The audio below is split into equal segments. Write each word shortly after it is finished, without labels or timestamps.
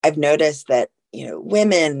I've noticed that,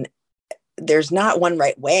 women, there's not one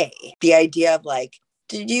right way. The idea of like,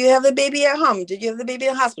 did you have the baby at home? Did you have the baby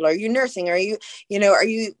in the hospital? Are you nursing? Are you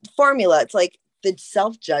formula? It's like the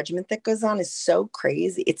self-judgment that goes on is so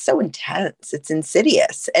crazy. It's so intense. It's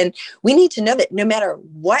insidious. And we need to know that no matter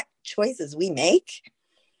what choices we make,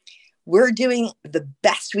 we're doing the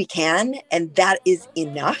best we can. And that is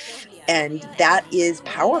enough. And that is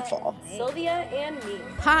powerful. Sylvia and me.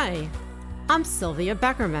 Hi, I'm Sylvia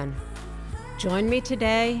Beckerman. Join me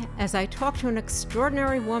today as I talk to an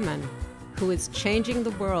extraordinary woman who is changing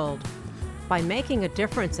the world by making a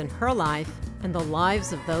difference in her life and the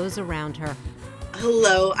lives of those around her.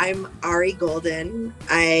 Hello, I'm Ari Golden.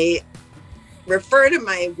 I refer to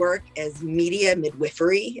my work as media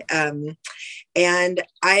midwifery, and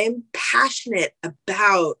I am passionate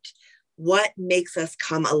about what makes us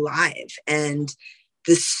come alive and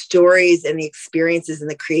the stories and the experiences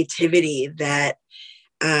and the creativity that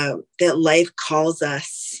that life calls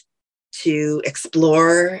us to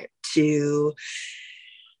explore, to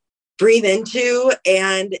breathe into,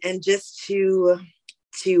 and just to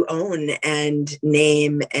own and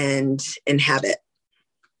name and inhabit.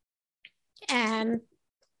 And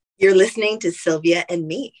you're listening to Sylvia and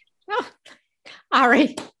Me. Oh,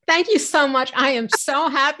 Ari, thank you so much. I am so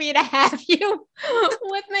happy to have you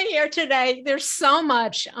with me here today. There's so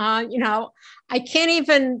much, I can't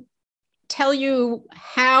even tell you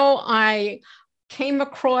how I came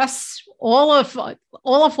across all of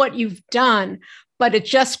what you've done, but it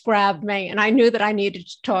just grabbed me, and I knew that I needed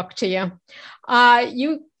to talk to you.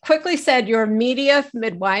 You quickly said you're a media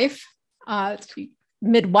midwife.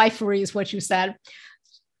 Midwifery is what you said.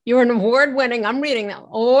 You're an award-winning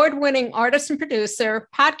artist and producer,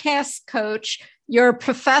 podcast coach. You're a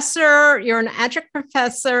professor, you're an adjunct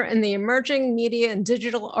professor in the Emerging Media and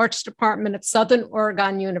Digital Arts Department at Southern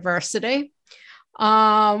Oregon University,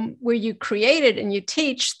 where you created and you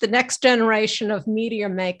teach the next generation of media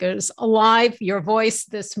makers Alive, Your Voice,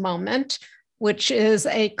 This Moment, which is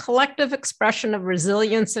a collective expression of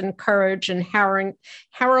resilience and courage in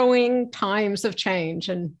harrowing times of change.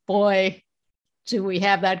 And boy, do we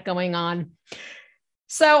have that going on.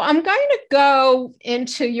 So I'm going to go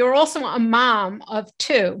into, you're also a mom of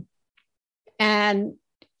two, and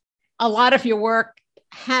a lot of your work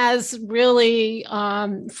has really,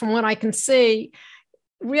 from what I can see,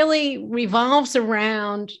 really revolves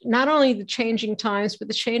around not only the changing times, but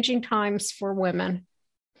the changing times for women.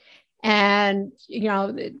 And,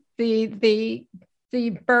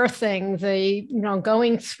 the birthing,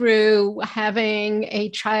 going through having a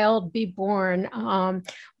child be born,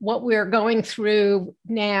 what we're going through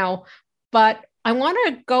now. But I want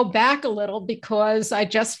to go back a little because I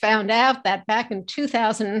just found out that back in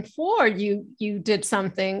 2004, you did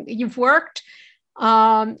something. You've worked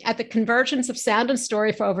at the convergence of sound and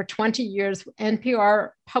story for over 20 years,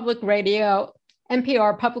 NPR Public Radio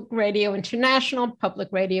International, Public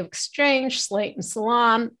Radio Exchange, Slate and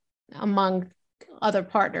Salon, among other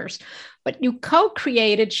partners. But you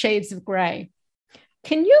co-created Shades of Grey.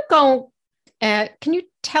 Can you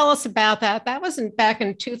tell us about that? That was back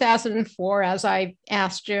in 2004, as I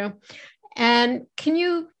asked you. And can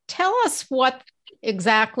you tell us what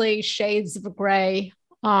exactly Shades of Grey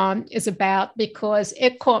is about? Because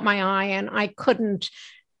it caught my eye and I couldn't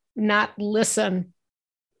not listen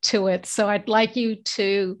to it. So I'd like you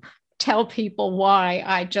to tell people why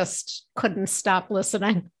I just couldn't stop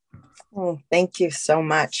listening. Oh, thank you so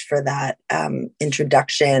much for that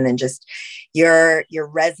introduction and just your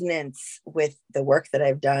resonance with the work that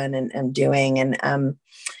I've done and doing. And,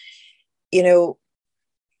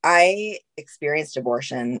 I experienced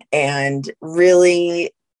abortion, and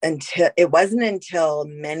really it wasn't until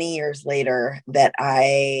many years later that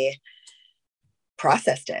I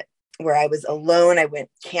processed it, where I was alone. I went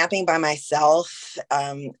camping by myself.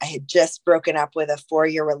 I had just broken up with a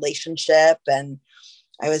 4-year relationship, and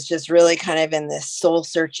I was just really kind of in this soul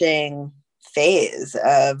searching phase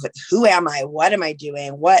of who am I? What am I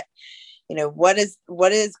doing? What is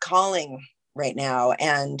calling right now?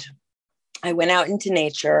 And I went out into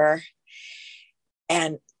nature,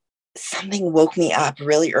 and something woke me up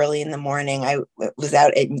really early in the morning. I was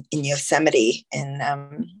out in Yosemite in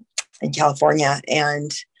California,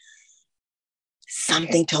 and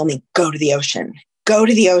something told me, go to the ocean.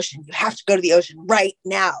 You have to go to the ocean right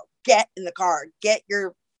now. Get in the car, get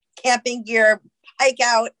your camping gear, hike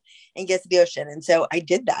out and get to the ocean. And so I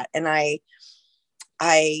did that. And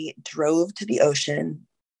I drove to the ocean,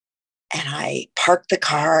 and I parked the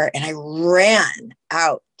car, and I ran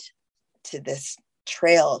out to this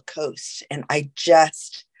trail coast. And I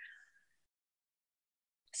just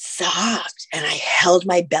sobbed and I held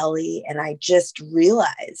my belly and I just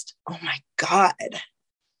realized, oh my God,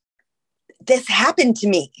 this happened to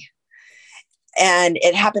me. And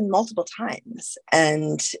it happened multiple times.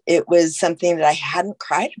 And it was something that I hadn't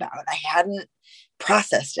cried about. I hadn't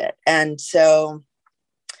processed it. And so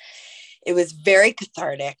it was very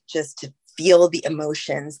cathartic just to feel the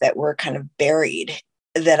emotions that were kind of buried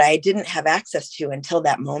that I didn't have access to until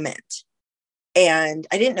that moment. And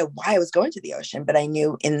I didn't know why I was going to the ocean, but I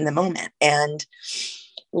knew in the moment. And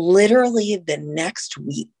literally the next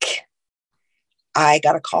week, I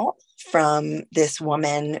got a call from this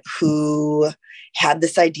woman who had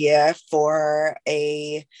this idea for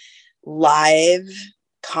a live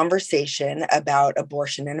conversation about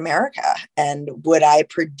abortion in America. And would I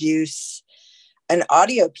produce an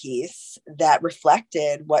audio piece that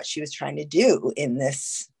reflected what she was trying to do in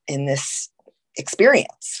this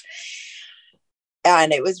experience?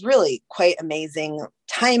 And it was really quite amazing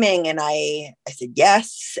timing. And I said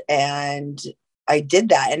yes. And I did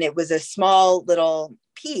that. And it was a small little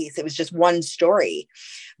piece. It was just one story.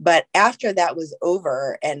 But after that was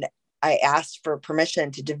over, and I asked for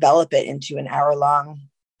permission to develop it into an hour-long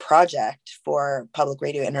project for Public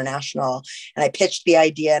Radio International. And I pitched the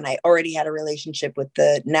idea, and I already had a relationship with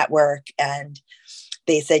the network, and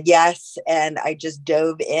they said yes. And I just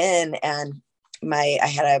dove in, and I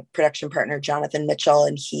had a production partner, Jonathan Mitchell,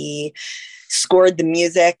 and he scored the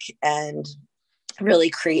music and really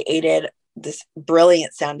created this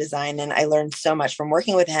brilliant sound design. And I learned so much from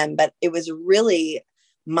working with him, but it was really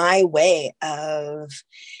my way of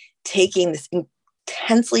taking this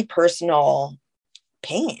intensely personal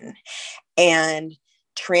pain and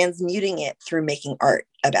transmuting it through making art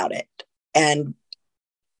about it and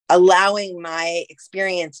allowing my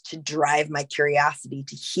experience to drive my curiosity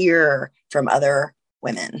to hear from other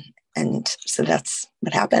women. And so that's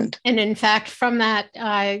what happened. And in fact, from that,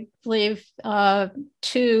 I believe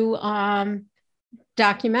 2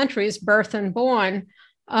 documentaries, Birth and Born,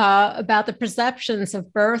 about the perceptions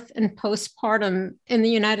of birth and postpartum in the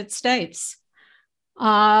United States.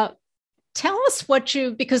 Tell us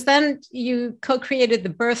because then you co-created the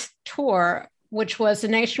Birth Tour, which was a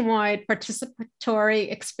nationwide participatory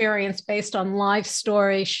experience based on live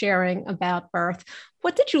story sharing about birth.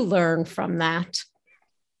 What did you learn from that?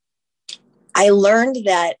 I learned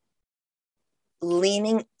that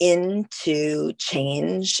leaning into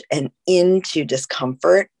change and into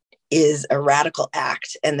discomfort is a radical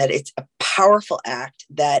act, and that it's a powerful act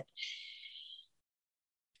that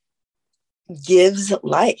gives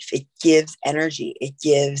life. It gives energy.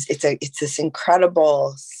 It's this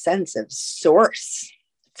incredible sense of source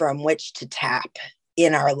from which to tap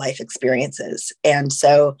in our life experiences. And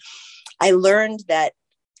so I learned that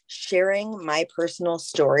sharing my personal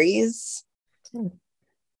stories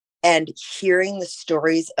and hearing the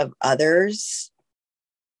stories of others,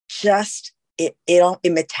 it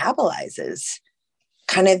metabolizes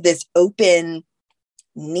kind of this open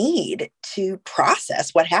need to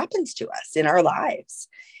process what happens to us in our lives.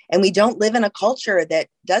 And we don't live in a culture that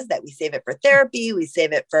does that. We save it for therapy, we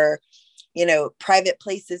save it for, private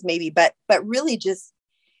places maybe, but really just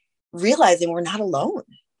realizing we're not alone.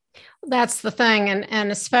 That's the thing.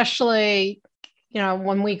 And especially,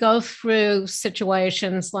 when we go through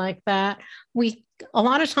situations like that, we a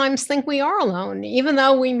lot of times think we are alone, even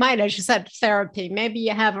though we might, as you said, therapy, maybe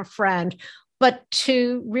you have a friend, but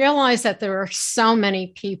to realize that there are so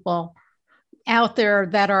many people out there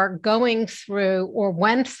that are going through or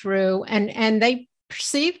went through and they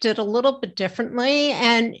perceived it a little bit differently.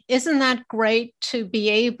 And isn't that great to be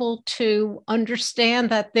able to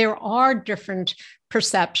understand that there are different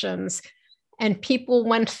perceptions and people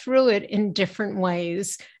went through it in different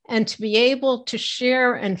ways, and to be able to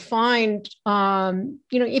share and find,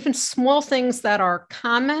 even small things that are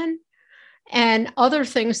common and other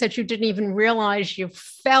things that you didn't even realize you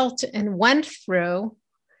felt and went through.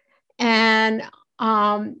 And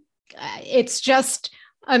it's just,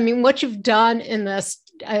 what you've done in this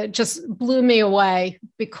just blew me away,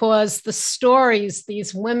 because the stories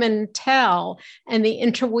these women tell and the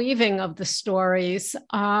interweaving of the stories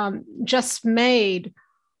just made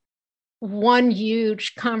one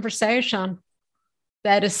huge conversation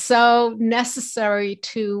that is so necessary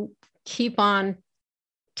to keep on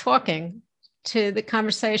talking, to the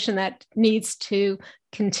conversation that needs to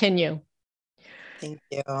continue. Thank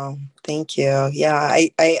you. Thank you. Yeah,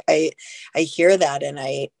 I hear that. And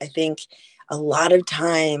I think a lot of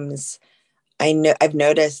times I've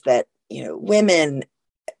noticed that, women,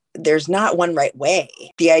 there's not one right way.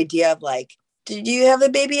 The idea of like, did you have the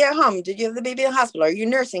baby at home? Did you have the baby in the hospital? Are you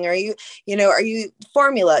nursing? Are you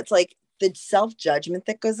formula? It's like, the self-judgment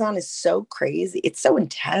that goes on is so crazy. It's so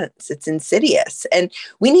intense. It's insidious. And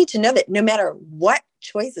we need to know that no matter what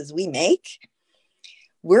choices we make,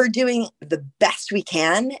 we're doing the best we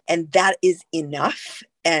can. And that is enough.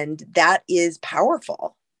 And that is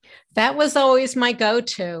powerful. That was always my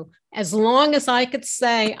go-to. As long as I could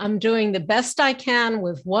say I'm doing the best I can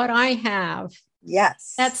with what I have.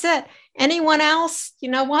 Yes. That's it. Anyone else, you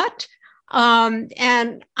know what?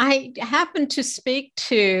 And I happened to speak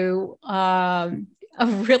to a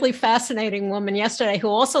really fascinating woman yesterday who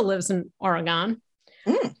also lives in Oregon,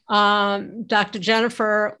 Dr.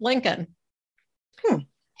 Jennifer Lincoln.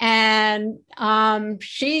 And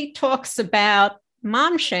she talks about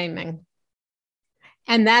mom shaming.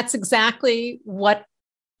 And that's exactly what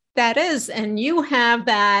that is. And you have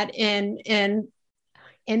that in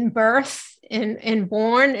birth, in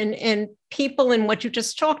born, in people, in what you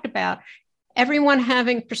just talked about. Everyone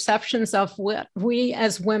having perceptions of what we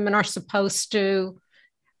as women are supposed to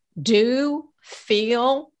do,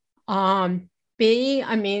 feel, be.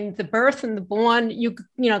 I mean, the birth and the born, you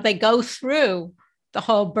know, they go through the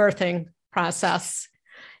whole birthing process.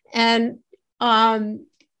 And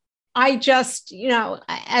I just, you know,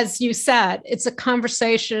 as you said, it's a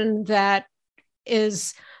conversation that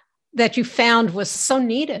you found was so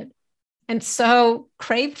needed and so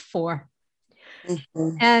craved for.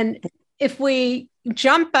 Mm-hmm. And if we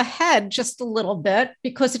jump ahead just a little bit,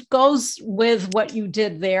 because it goes with what you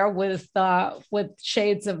did there with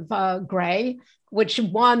Shades of Grey, which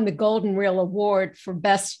won the Golden Reel Award for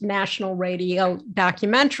Best National Radio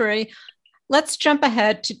Documentary. Let's jump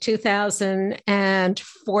ahead to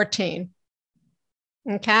 2014.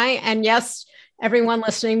 Okay. And yes, everyone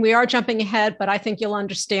listening, we are jumping ahead, but I think you'll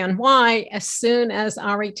understand why as soon as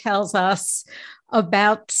Ari tells us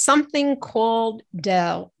about something called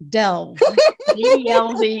Delve,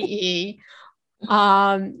 D-E-L-V-E,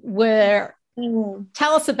 where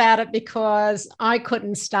tell us about it, because I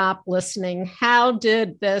couldn't stop listening. How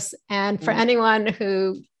did this, and for anyone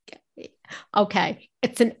who, okay,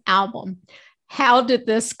 it's an album. How did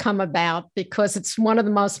this come about? Because it's one of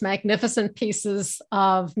the most magnificent pieces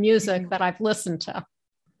of music that I've listened to.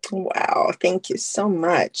 Wow. Thank you so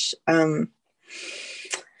much.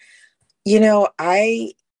 You know,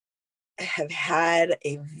 I have had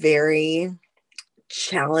a very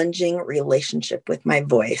challenging relationship with my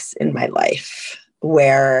voice in my life,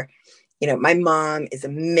 where, you know, my mom is a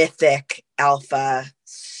mythic alpha,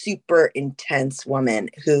 super intense woman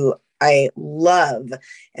who I love,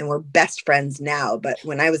 and we're best friends now. But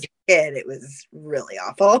when I was a kid, it was really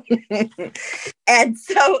awful. And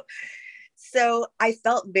so I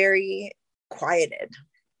felt very quieted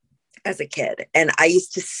as a kid. And I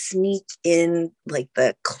used to sneak in like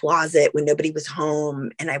the closet when nobody was home,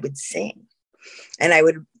 and I would sing. And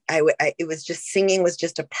it was just, singing was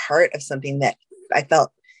just a part of something that I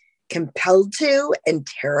felt compelled to and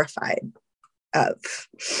terrified of.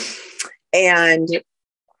 And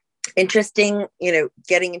interesting, you know,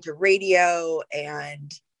 getting into radio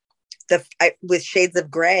and with Shades of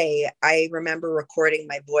Grey, I remember recording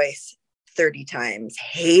my voice 30 times,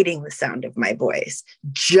 hating the sound of my voice,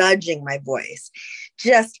 judging my voice,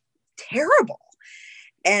 just terrible.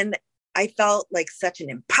 And I felt like such an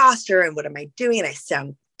imposter, and what am I doing? And I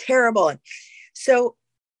sound terrible. And so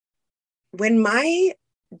when my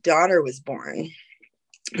daughter was born,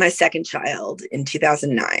 my second child in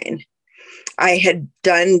 2009, I had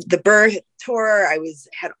done the birth tour.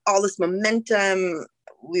 Had all this momentum.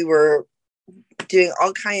 We were doing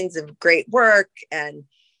all kinds of great work, and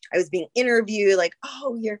I was being interviewed like,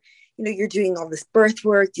 oh, you're doing all this birth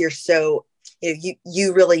work. You're so,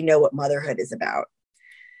 you really know what motherhood is about.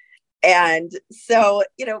 And so,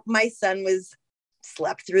 you know, my son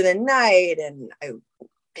slept through the night, and I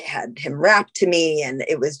had him wrapped to me, and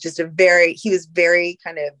it was just he was very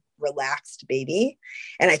kind of relaxed baby.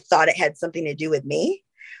 And I thought it had something to do with me,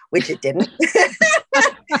 which it didn't.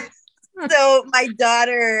 So my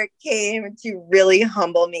daughter came to really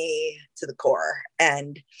humble me to the core,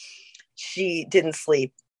 and she didn't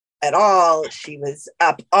sleep at all. She was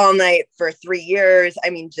up all night for 3 years.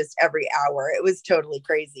 I mean, just every hour. It was totally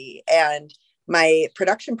crazy. And my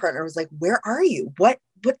production partner was like, where are you?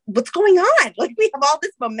 What's going on? Like, we have all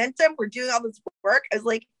this momentum. We're doing all this work. I was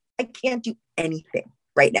like, I can't do anything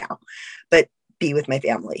right now, but be with my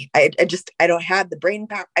family. I don't have the brain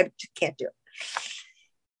power. I just can't do it.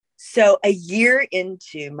 So a year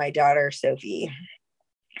into my daughter, Sophie,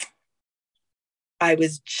 I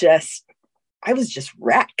was just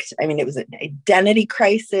wrecked. I mean, it was an identity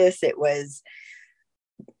crisis. It was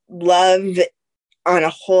love on a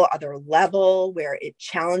whole other level where it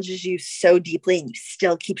challenges you so deeply and you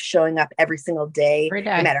still keep showing up every single day, Every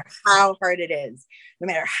day. no matter how hard it is, no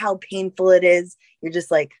matter how painful it is. You're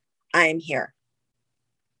just like, I'm here.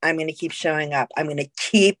 I'm going to keep showing up. I'm going to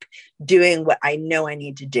keep doing what I know I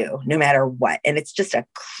need to do, no matter what. And it's just a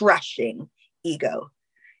crushing ego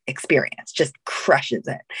experience, just crushes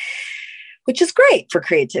it, which is great for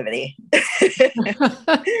creativity.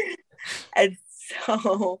 And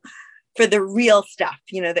so for the real stuff,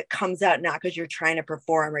 that comes out, not because you're trying to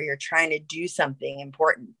perform or you're trying to do something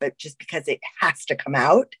important, but just because it has to come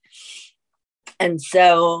out. And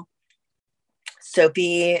so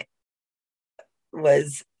Sophie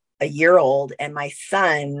was a year old and my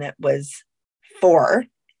son was 5.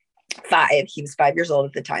 He was 5 years old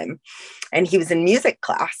at the time. And he was in music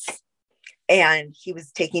class. And he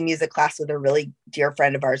was taking music class with a really dear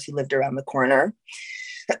friend of ours who lived around the corner.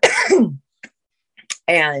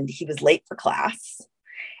 And he was late for class.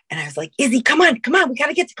 And I was like, Izzy, come on. We got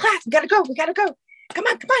to get to class. We got to go. Come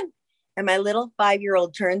on. And my little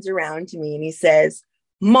 5-year-old turns around to me and he says,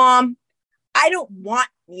 Mom, I don't want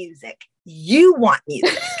music. You want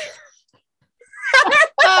music.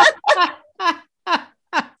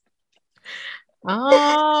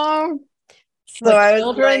 Oh, so I was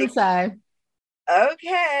children like, say,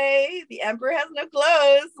 okay, the emperor has no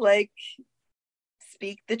clothes. Like,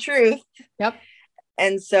 speak the truth. Yep.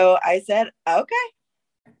 And so I said, okay,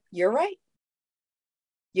 you're right.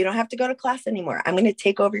 You don't have to go to class anymore. I'm going to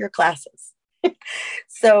take over your classes.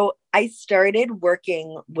 So I started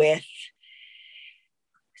working with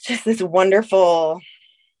just this wonderful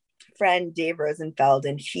friend, Dave Rosenfeld,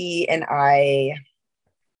 and he and I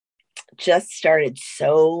just started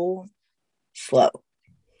so slow.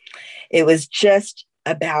 It was just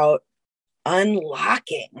about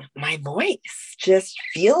unlocking my voice, just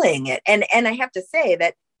feeling it. And I have to say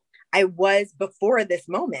that I was, before this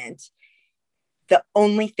moment, the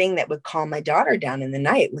only thing that would calm my daughter down in the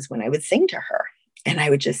night was when I would sing to her. And I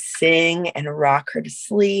would just sing and rock her to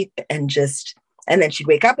sleep and then she'd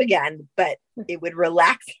wake up again, but it would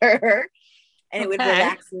relax her and it would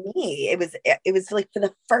relax me. It was like, for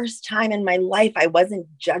the first time in my life, I wasn't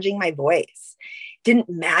judging my voice. It didn't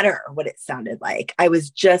matter what it sounded like. I was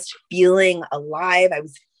just feeling alive. I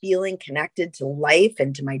was feeling connected to life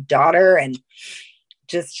and to my daughter, and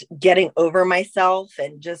just getting over myself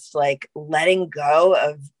and just like letting go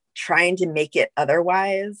of trying to make it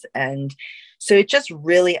otherwise. And so it just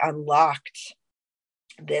really unlocked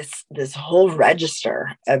this whole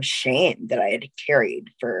register of shame that I had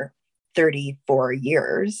carried for 34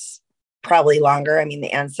 years, probably longer. I mean,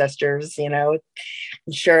 the ancestors, I'm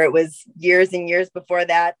sure it was years and years before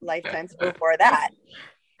that, lifetimes before that.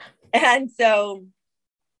 And so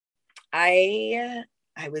I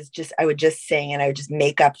would just sing, and I would just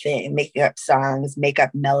make up songs, make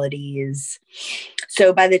up melodies.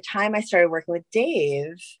 So by the time I started working with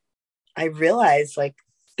Dave, I realized like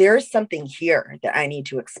there's something here that I need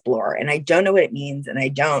to explore, and I don't know what it means. And I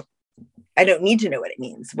don't need to know what it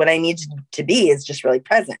means. What I need to be is just really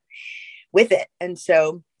present with it. And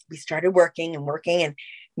so we started working, and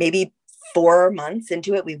maybe 4 months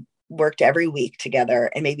into it, we worked every week together.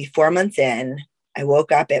 And maybe 4 months in, I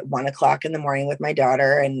woke up at 1 o'clock in the morning with my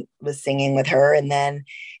daughter and was singing with her. And then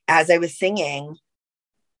as I was singing,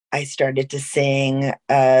 I started to sing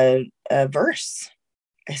a verse.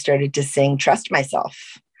 I started to sing Trust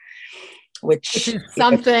Myself, which is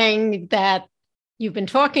something that you've been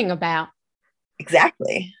talking about.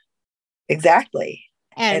 Exactly.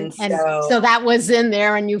 And so that was in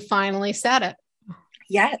there and you finally said it.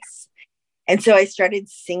 Yes. And so I started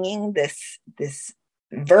singing this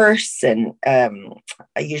verse, and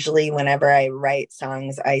usually whenever I write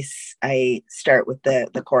songs, I start with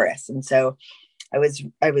the chorus. And so I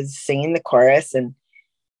was singing the chorus, and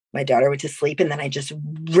my daughter went to sleep, and then I just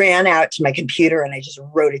ran out to my computer and I just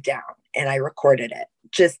wrote it down and I recorded it,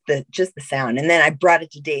 just the sound. And then I brought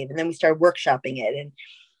it to Dave, and then we started workshopping it. And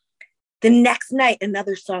the next night,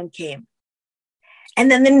 another song came.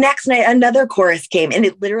 And then the next night, another chorus came, and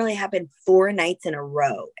it literally happened 4 nights in a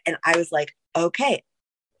row. And I was like, okay,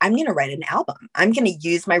 I'm going to write an album. I'm going to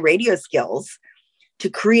use my radio skills to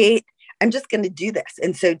create. I'm just going to do this.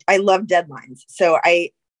 And so I love deadlines. So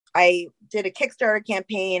I did a Kickstarter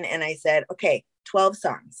campaign, and I said, okay, 12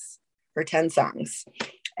 songs or 10 songs,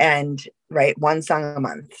 and write 1 song a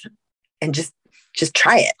month, and just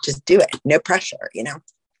try it. Just do it. No pressure,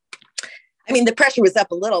 I mean, the pressure was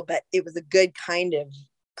up a little, but it was a good kind of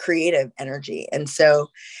creative energy. And so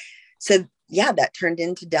yeah, that turned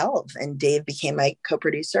into Delve, and Dave became my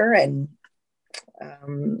co-producer, and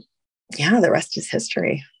yeah, the rest is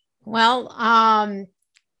history. Well,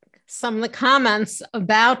 some of the comments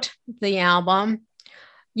about the album.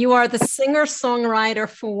 You are the singer-songwriter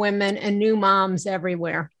for women and new moms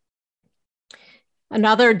everywhere.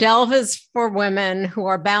 Another delve is for women who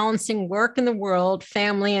are balancing work in the world,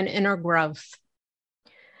 family, and inner growth.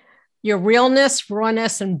 Your realness,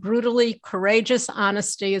 rawness, and brutally courageous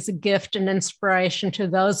honesty is a gift and inspiration to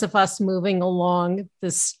those of us moving along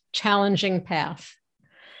this challenging path.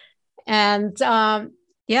 And the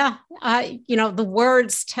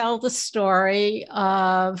words tell the story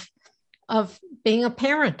of being a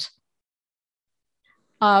parent,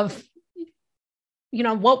 of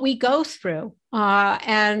what we go through,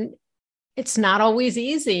 and it's not always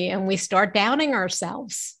easy, and we start doubting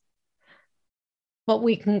ourselves. But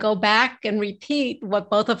we can go back and repeat what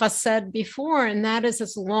both of us said before, and that is,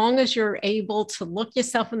 as long as you're able to look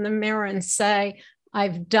yourself in the mirror and say,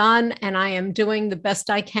 I've done and I am doing the best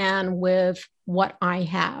I can with what I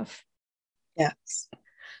have. Yes.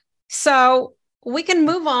 So we can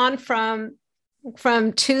move on from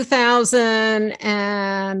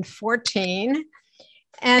 2014.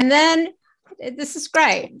 And then this is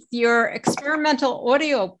great. Your experimental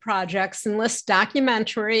audio projects enlist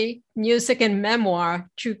documentary, music, and memoir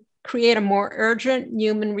to create a more urgent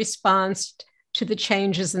human response to the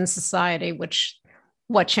changes in society,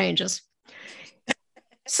 what changes?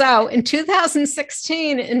 So in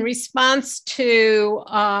 2016, in response to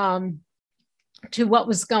what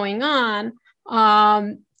was going on,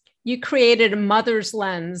 you created a Mother's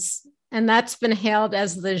Lens, and that's been hailed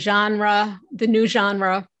as the new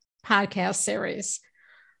genre podcast series.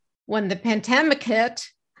 When the pandemic hit,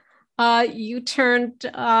 you turned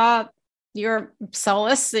your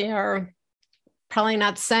solace, you're probably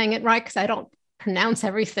not saying it right because I don't pronounce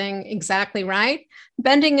everything exactly right,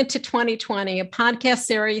 Bending into 2020, a podcast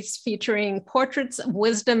series featuring portraits of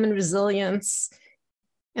wisdom and resilience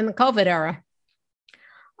in the COVID era.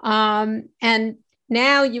 And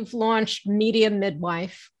now you've launched Media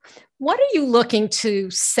Midwife. What are you looking to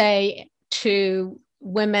say to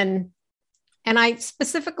women? And I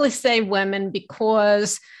specifically say women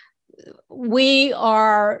because we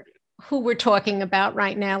are who we're talking about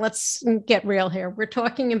right now. Let's get real here. We're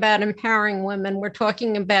talking about empowering women. We're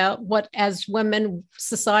talking about what, as women,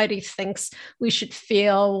 society thinks we should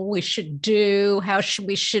feel, we should do,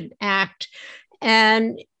 we should act.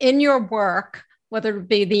 And in your work, whether it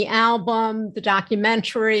be the album, the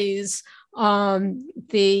documentaries,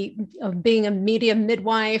 being a media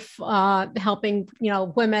midwife, helping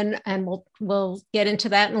women, and we'll get into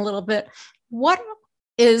that in a little bit. What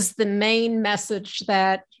is the main message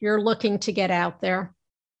that you're looking to get out there?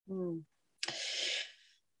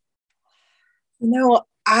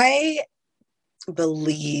 I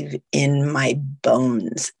believe in my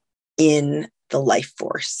bones in the life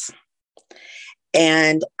force.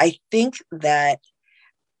 And I think that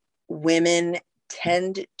women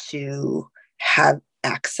tend to have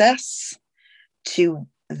access to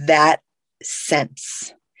that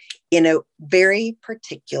sense in a very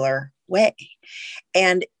particular way.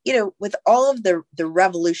 And, with all of the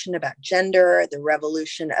revolution about gender, the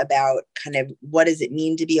revolution about kind of what does it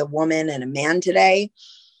mean to be a woman and a man today,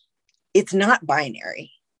 it's not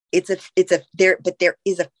binary. But there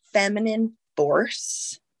is a feminine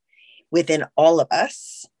force within all of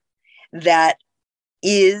us that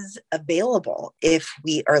is available if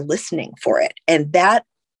we are listening for it. And that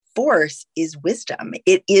force is wisdom.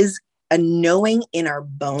 It is a knowing in our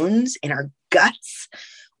bones, in our guts,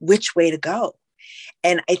 which way to go.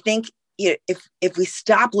 And I think if we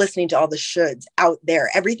stop listening to all the shoulds out there,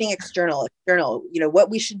 everything external, what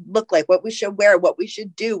we should look like, what we should wear, what we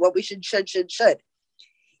should do, what we should,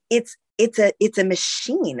 it's a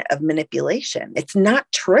machine of manipulation. It's not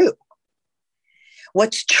true.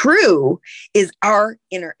 What's true is our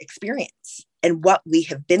inner experience and what we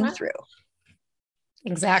have been through.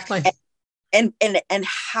 Exactly. And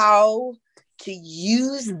how to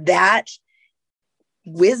use that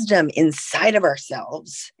wisdom inside of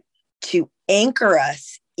ourselves to anchor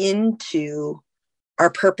us into our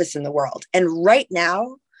purpose in the world. And right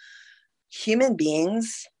now, human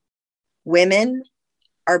beings, women,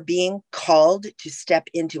 are being called to step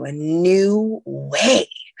into a new way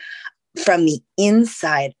from the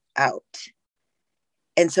inside out.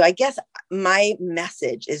 And so I guess my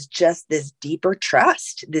message is just this deeper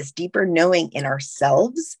trust, this deeper knowing in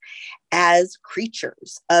ourselves as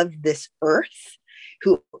creatures of this earth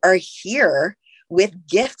who are here with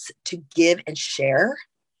gifts to give and share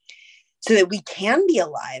so that we can be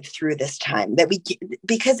alive through this time,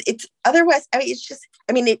 because it's otherwise,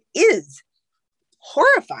 it is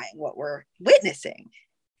horrifying what we're witnessing.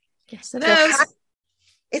 Yes, it is.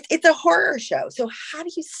 It's a horror show. So how do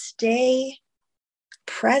you stay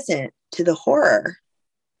present to the horror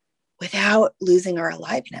without losing our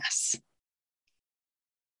aliveness.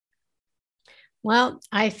 Well,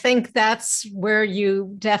 I think that's where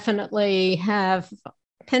you definitely have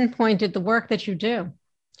pinpointed the work that you do.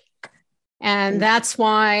 And that's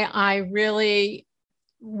why I really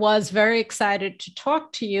was very excited to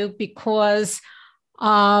talk to you, because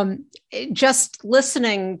just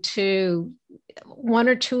listening to one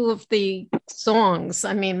or two of the songs,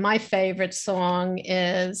 I mean, my favorite song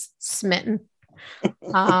is Smitten.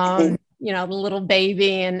 The little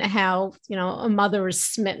baby, and how, a mother is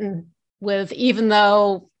smitten with, even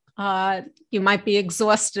though you might be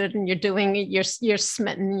exhausted and you're doing it, you're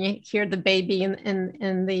smitten. You hear the baby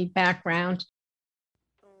in the background.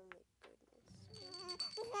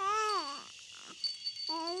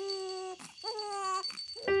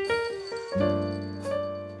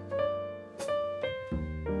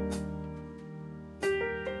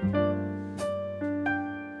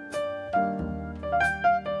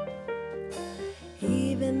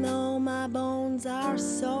 Even though my bones are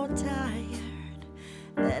so tired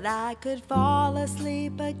that I could fall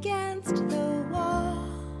asleep against the wall,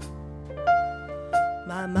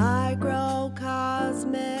 my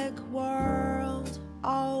microcosmic world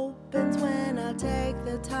opens when I take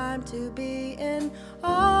the time to be in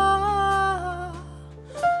awe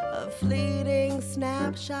of fleeting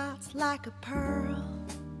snapshots like a pearl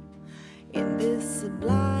in this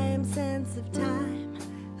sublime sense of time.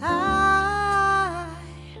 I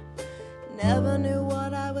never knew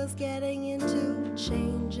what I was getting into.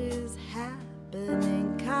 Changes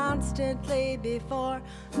happening constantly before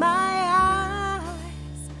my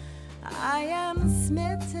eyes. I am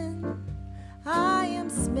smitten, I am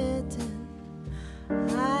smitten,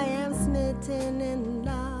 I am smitten in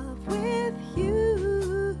love with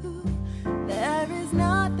you. There is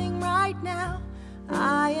nothing right now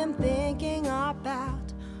I am thinking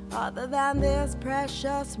about other than this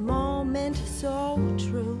precious moment, so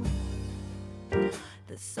true.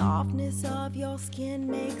 The softness of your skin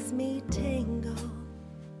makes me tingle.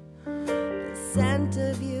 The scent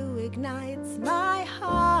of you ignites my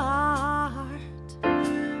heart.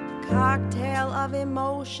 A cocktail of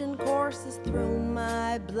emotion courses through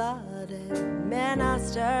my blood and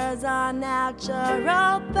ministers a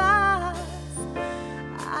natural buzz.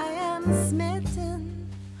 I am smitten,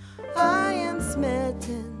 I am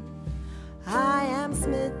smitten, I am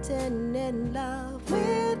smitten in love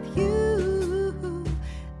with you.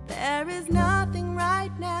 There is nothing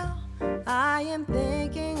right now I am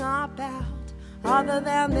thinking about other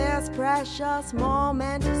than this precious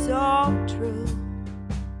moment, so true.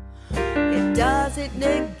 It doesn't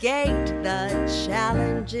negate the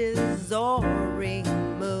challenges or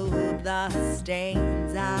remove the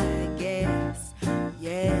stains, I guess.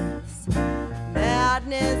 Yes,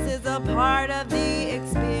 madness is a part of the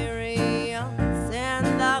experience in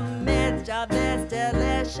the midst of this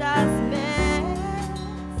delicious mess.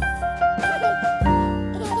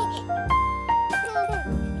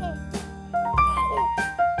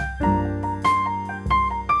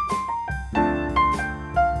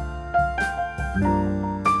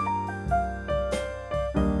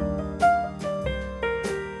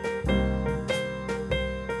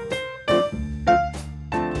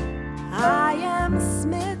 I am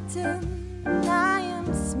smitten, I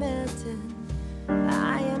am smitten,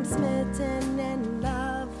 I am smitten in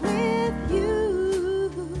love with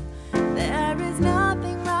you. There is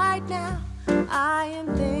nothing right now I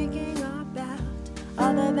am thinking about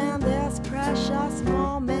other than this precious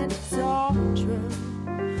moment, so true.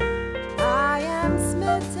 I am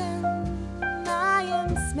smitten, I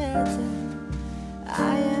am smitten,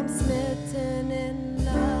 I am smitten in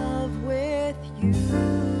love with you.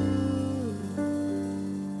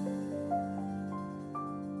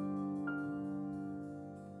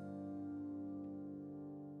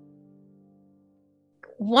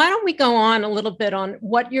 Why don't we go on a little bit on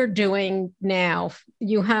what you're doing now?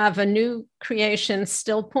 You have a new creation,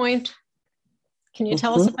 Still Point. Can you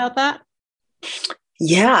tell us about that?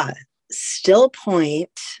 Yeah, Still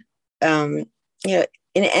Point. In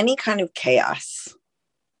any kind of chaos,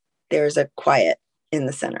 there's a quiet in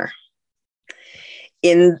the center.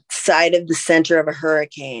 Inside of the center of a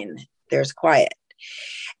hurricane, there's quiet.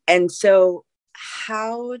 And so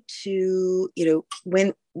how to,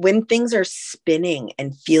 when things are spinning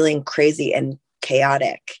and feeling crazy and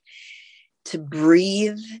chaotic, to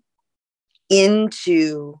breathe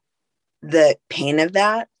into the pain of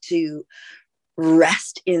that, to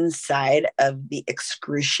rest inside of the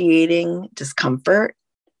excruciating discomfort,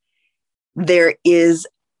 there is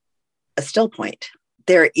a still point.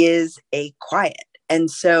 There is a quiet. And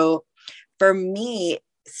so for me,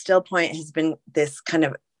 Still Point has been this kind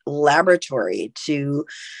of laboratory to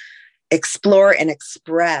explore and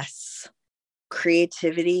express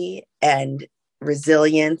creativity and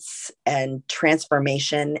resilience and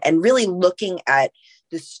transformation, and really looking at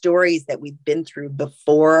the stories that we've been through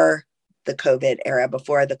before the COVID era,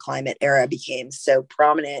 before the climate era became so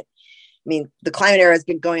prominent. I mean, the climate era has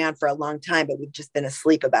been going on for a long time, but we've just been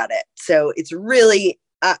asleep about it. So it's really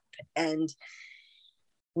up. And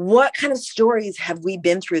what kind of stories have we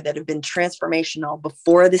been through that have been transformational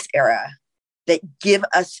before this era that give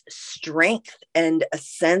us strength and a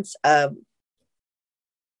sense of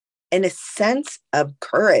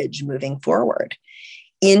courage moving forward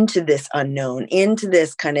into this unknown, into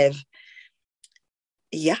this kind of,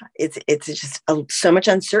 it's just so much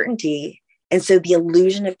uncertainty. And so the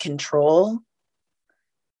illusion of control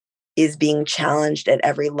is being challenged at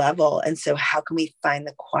every level. And so how can we find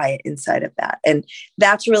the quiet inside of that? And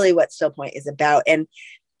that's really what Still Point is about. And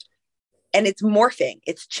it's morphing,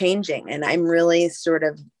 it's changing. And I'm really sort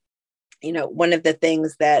of, one of the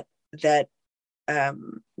things that I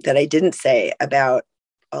didn't say about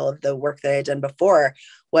all of the work that I had done before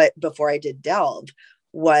I did Delve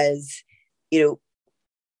was,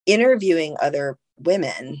 interviewing other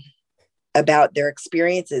women about their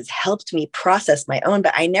experiences helped me process my own,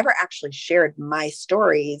 but I never actually shared my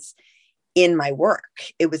stories in my work.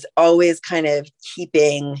 It was always kind of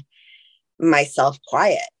keeping myself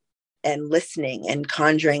quiet and listening and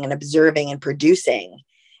conjuring and observing and producing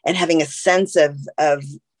and having a sense of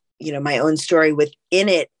my own story within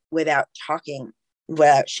it without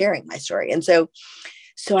sharing my story. And so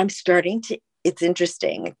I'm starting to, it's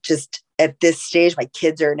interesting, just at this stage, my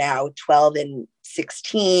kids are now 12 and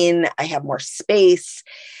 16. I have more space.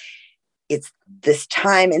 It's this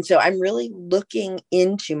time. And so I'm really looking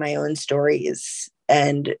into my own stories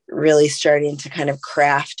and really starting to kind of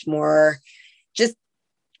craft more just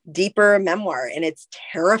deeper memoir. And it's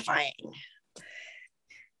terrifying,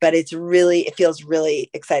 but it feels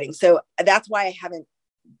really exciting. So that's why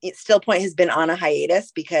Still Point has been on a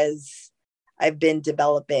hiatus, because I've been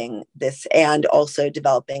developing this and also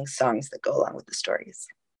developing songs that go along with the stories.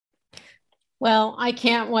 Well, I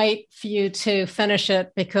can't wait for you to finish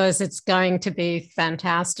it, because it's going to be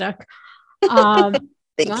fantastic. Thank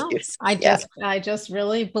you. I just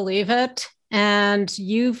really believe it. And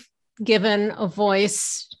you've given a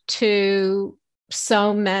voice to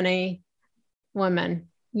so many women,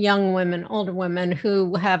 young women, older women,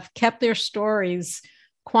 who have kept their stories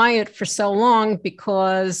quiet for so long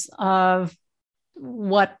because of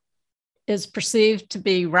what is perceived to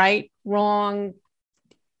be right, wrong,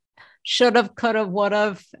 should have, could have, would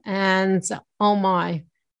have, and oh my.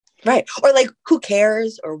 Right. Or like, who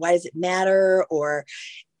cares? Or why does it matter? Or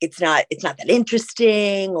it's not that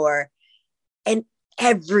interesting. And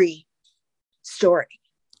every story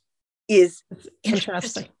is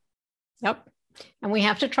interesting. Yep. And we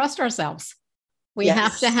have to trust ourselves. We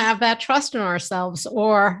have to have that trust in ourselves,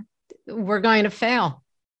 or we're going to fail.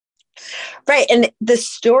 Right. And the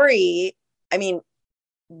story, I mean,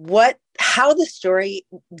 how the story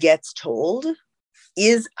gets told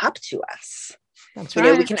is up to us. That's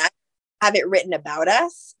right. We can have it written about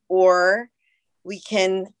us, or we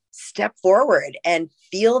can step forward and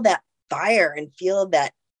feel that fire and feel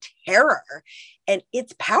that terror and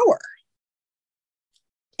its power.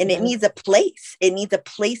 And it needs a place. It needs a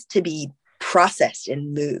place to be processed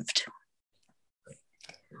and moved.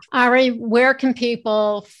 Ari, where can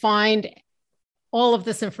people find all of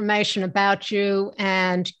this information about you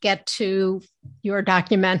and get to your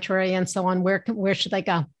documentary and so on? Where should they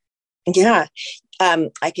go? Yeah.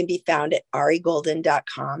 I can be found at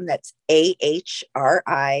arigolden.com. That's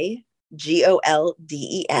AHRIGOLDEN.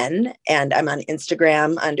 And I'm on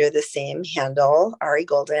Instagram under the same handle, Ari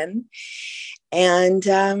Golden. And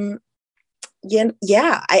and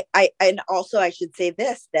also I should say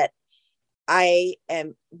this, that I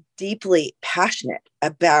am deeply passionate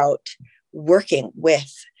about working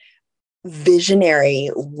with visionary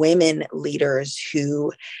women leaders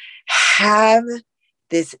who have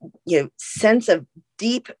this, sense of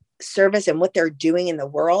deep service in what they're doing in the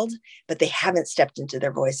world, but they haven't stepped into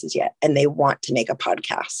their voices yet. And they want to make a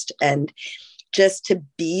podcast. And just to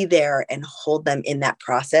be there and hold them in that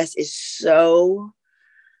process is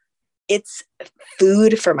it's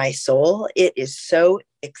food for my soul. It is so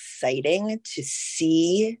exciting to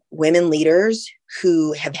see women leaders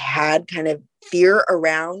who have had kind of fear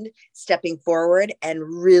around stepping forward and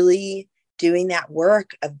really doing that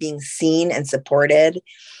work of being seen and supported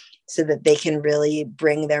so that they can really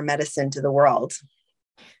bring their medicine to the world.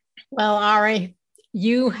 Well, Ari,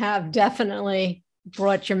 you have definitely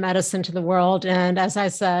brought your medicine to the world. And as I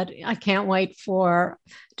said, I can't wait to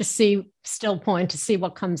see Still Point, to see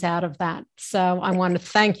what comes out of that. So I want to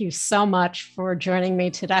thank you so much for joining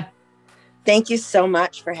me today. Thank you so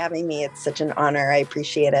much for having me. It's such an honor. I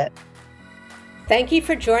appreciate it. Thank you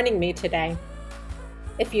for joining me today.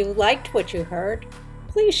 If you liked what you heard,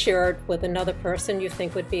 please share it with another person you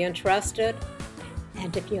think would be interested.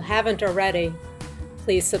 And if you haven't already,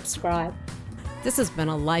 please subscribe. This has been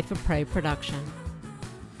a Life of Prey production.